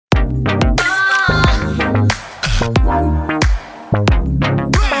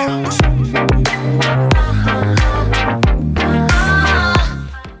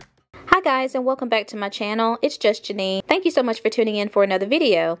guys, and welcome back to my channel. It's just Janine. Thank you so much for tuning in for another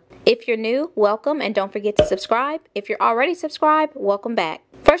video. If you're new, welcome, and don't forget to subscribe. If you're already subscribed, welcome back.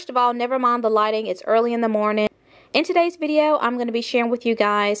 First of all, never mind the lighting. It's early in the morning. In today's video, I'm going to be sharing with you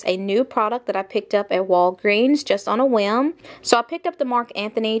guys a new product that I picked up at Walgreens just on a whim. So I picked up the Marc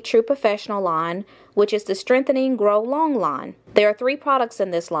True Professional line, which is the Strengthening Grow Long line. There are 3 products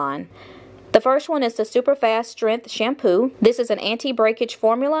in this line. The first one is the Super Fast Strength Shampoo. This is an anti-breakage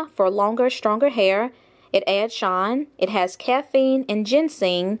formula for longer, stronger hair. It adds shine. It has caffeine and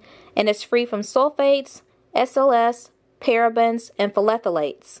ginseng, and it's free from sulfates, SLS, parabens, and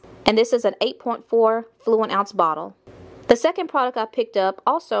phthalates. And this is an 8.4 fluid ounce bottle. The second product I picked up,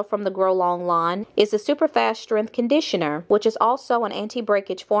 also from the Grow Long line, is the Super Fast Strength Conditioner, which is also an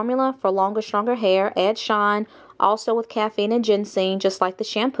anti-breakage formula for longer, stronger hair, adds shine, also with caffeine and ginseng, just like the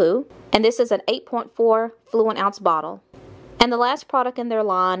shampoo. And this is an 8.4 fluid ounce bottle. And the last product in their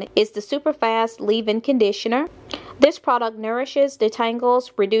line is the Super Fast Leave-In Conditioner. This product nourishes,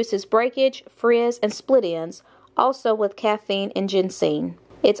 detangles, reduces breakage, frizz, and split ends, also with caffeine and ginseng.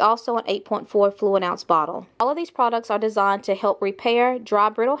 It's also an 8.4 fluid ounce bottle. All of these products are designed to help repair dry,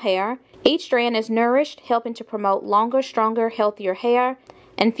 brittle hair. Each strand is nourished, helping to promote longer, stronger, healthier hair,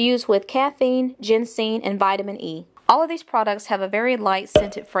 infused with caffeine, ginseng, and vitamin E. All of these products have a very light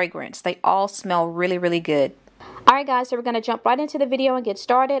scented fragrance. They all smell really, really good. Alright guys, so we're going to jump right into the video and get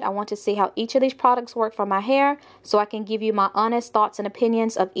started. I want to see how each of these products work for my hair so I can give you my honest thoughts and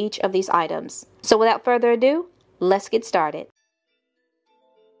opinions of each of these items. So without further ado, let's get started.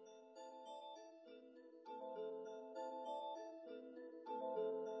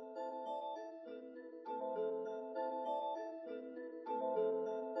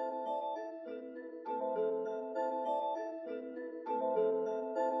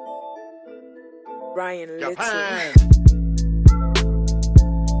 Ryan Japan.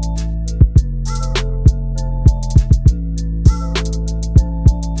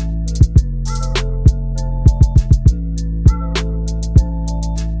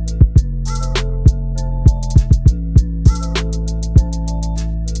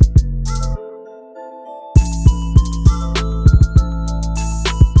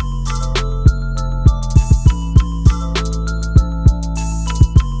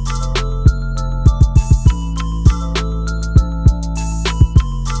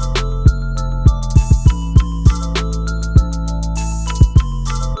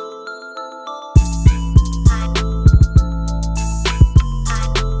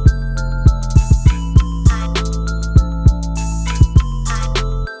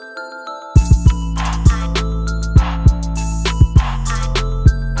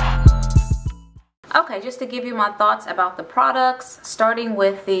 Okay, just to give you my thoughts about the products, starting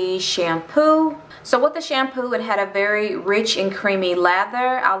with the shampoo. So with the shampoo, it had a very rich and creamy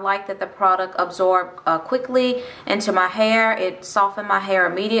lather. I like that the product absorbed quickly into my hair. It softened my hair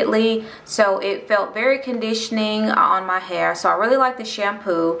immediately, so it felt very conditioning on my hair. So I really like the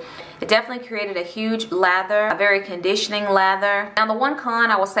shampoo. It definitely created a huge lather, a very conditioning lather. Now the one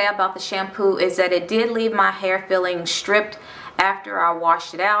con I will say about the shampoo is that it did leave my hair feeling stripped after I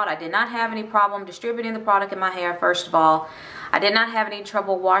washed it out. I did not have any problem distributing the product in my hair, first of all. I did not have any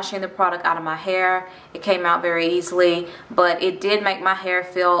trouble washing the product out of my hair. It came out very easily, but it did make my hair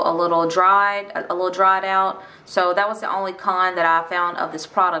feel a little dried out. So that was the only con that I found of this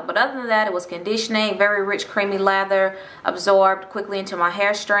product. But other than that, it was conditioning, very rich, creamy lather, absorbed quickly into my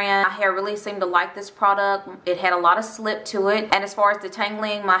hair strand. My hair really seemed to like this product. It had a lot of slip to it. And as far as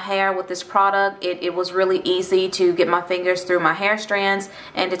detangling my hair with this product, it was really easy to get my fingers through my hair strands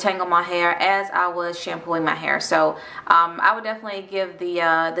and detangle my hair as I was shampooing my hair. So I would definitely give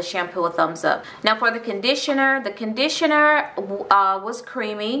the shampoo a thumbs up. Now for the conditioner was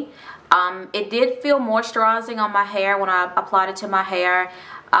creamy. It did feel moisturizing on my hair when I applied it to my hair.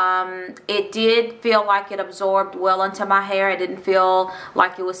 It did feel like it absorbed well into my hair. It didn't feel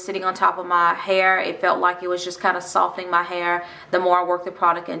like it was sitting on top of my hair. It felt like it was just kind of softening my hair the more I worked the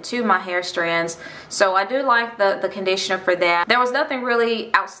product into my hair strands. So I do like the conditioner for that. There was nothing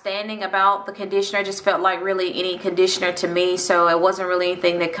really outstanding about the conditioner. It just felt like really any conditioner to me. So it wasn't really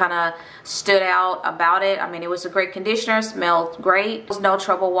anything that kind of stood out about it. I mean, it was a great conditioner, smelled great. There was no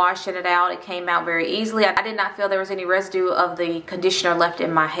trouble washing it out. It came out very easily. I did not feel there was any residue of the conditioner left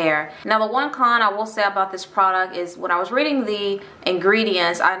in my hair. Now the one con I will say about this product is when I was reading the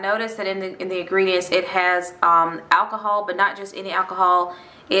ingredients, I noticed that in the ingredients it has alcohol, but not just any alcohol.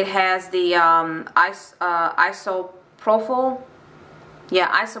 It has the isopropyl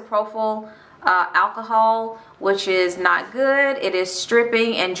alcohol, which is not good. It is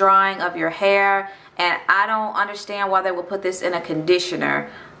stripping and drying of your hair, and I don't understand why they would put this in a conditioner.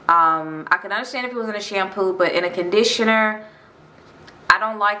 I can understand if it was in a shampoo, but in a conditioner, I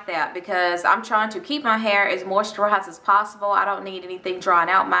don't like that because I'm trying to keep my hair as moisturized as possible. I don't need anything drying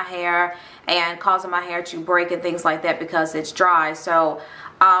out my hair and causing my hair to break and things like that because it's dry. So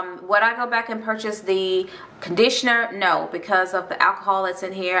would I go back and purchase the conditioner? No, because of the alcohol that's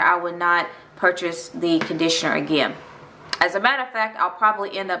in here, I would not purchase the conditioner again. As a matter of fact, I'll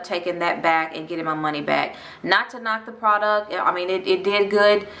probably end up taking that back and getting my money back. Not to knock the product. I mean, it did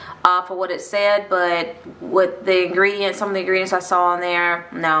good for what it said, but with the ingredients, some of the ingredients I saw in there,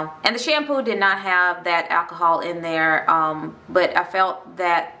 no. And the shampoo did not have that alcohol in there, but I felt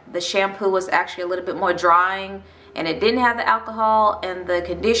that the shampoo was actually a little bit more drying, and it didn't have the alcohol, and the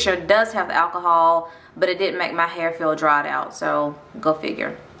conditioner does have the alcohol, but it didn't make my hair feel dried out, so go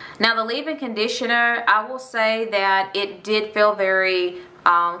figure. Now the leave-in conditioner, I will say that it did feel very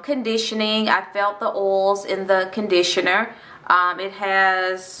conditioning. I felt the oils in the conditioner. It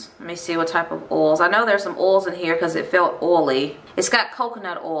has, let me see what type of oils. I know there's some oils in here because it felt oily. It's got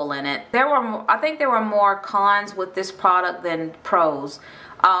coconut oil in it. I think there were more cons with this product than pros.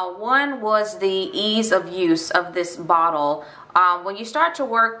 One was the ease of use of this bottle. When you start to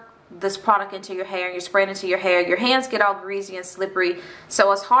work this product into your hair and you spray it into your hair, your hands get all greasy and slippery,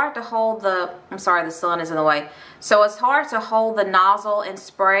 so it's hard to hold the, I'm sorry, the sun is in the way, so it's hard to hold the nozzle and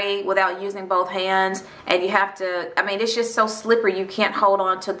spray without using both hands, and you have to, I mean, it's just so slippery you can't hold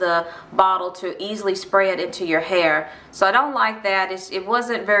on to the bottle to easily spray it into your hair. So I don't like that. It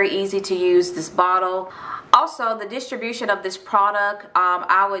wasn't very easy to use, this bottle. Also, the distribution of this product,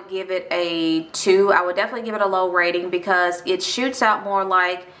 I would give it a 2. I would definitely give it a low rating because it shoots out more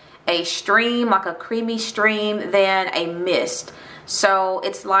like a stream, like a creamy stream, than a mist. So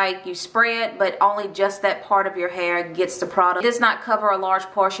it's like you spray it, but only just that part of your hair gets the product. It does not cover a large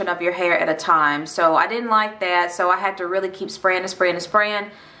portion of your hair at a time. So I didn't like that. So I had to really keep spraying and spraying and spraying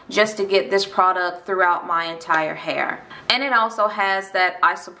just to get this product throughout my entire hair. And it also has that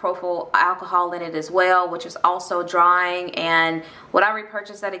isopropyl alcohol in it as well, which is also drying. And would I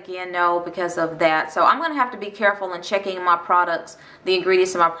repurchase that again? No, because of that. So I'm going to have to be careful in checking my products, the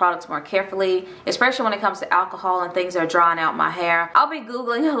ingredients in my products more carefully, especially when it comes to alcohol and things that are drying out my hair. I'll be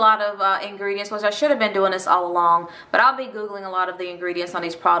Googling a lot of ingredients, which I should have been doing this all along, but I'll be Googling a lot of the ingredients on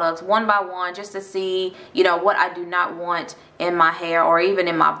these products one by one just to see, you know, what I do not want in my hair or even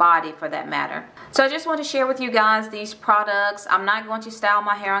in my body for that matter. So I just want to share with you guys these products. I'm not going to style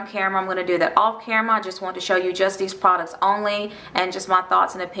my hair on camera. I'm going to do that off camera. I just want to show you just these products only and just my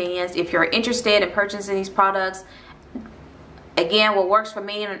thoughts and opinions. If you're interested in purchasing these products, again, what works for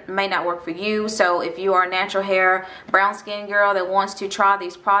me may not work for you. So if you are a natural hair, brown skin girl that wants to try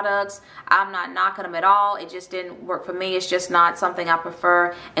these products, I'm not knocking them at all. It just didn't work for me. It's just not something I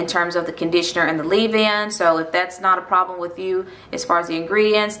prefer in terms of the conditioner and the leave-in. So if that's not a problem with you as far as the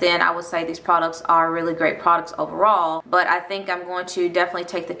ingredients, then I would say these products are really great products overall. But I think I'm going to definitely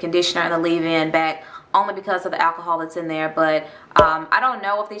take the conditioner and the leave-in back only because of the alcohol that's in there. But I don't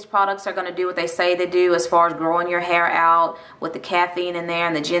know if these products are going to do what they say they do as far as growing your hair out with the caffeine in there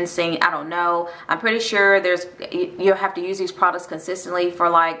and the ginseng. I don't know. I'm pretty sure you'll have to use these products consistently for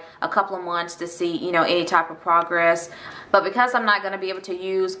like a couple of months to see, you know, any type of progress. But because I'm not going to be able to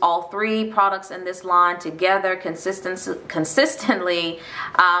use all 3 products in this line together consistently,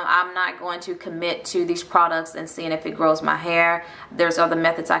 I'm not going to commit to these products and seeing if it grows my hair. There's other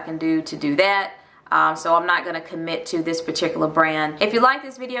methods I can do to do that. So I'm not going to commit to this particular brand. If you like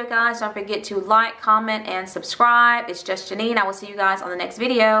this video, guys, don't forget to like, comment, and subscribe. It's just Janine. I will see you guys on the next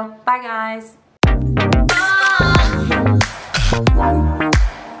video. Bye, guys.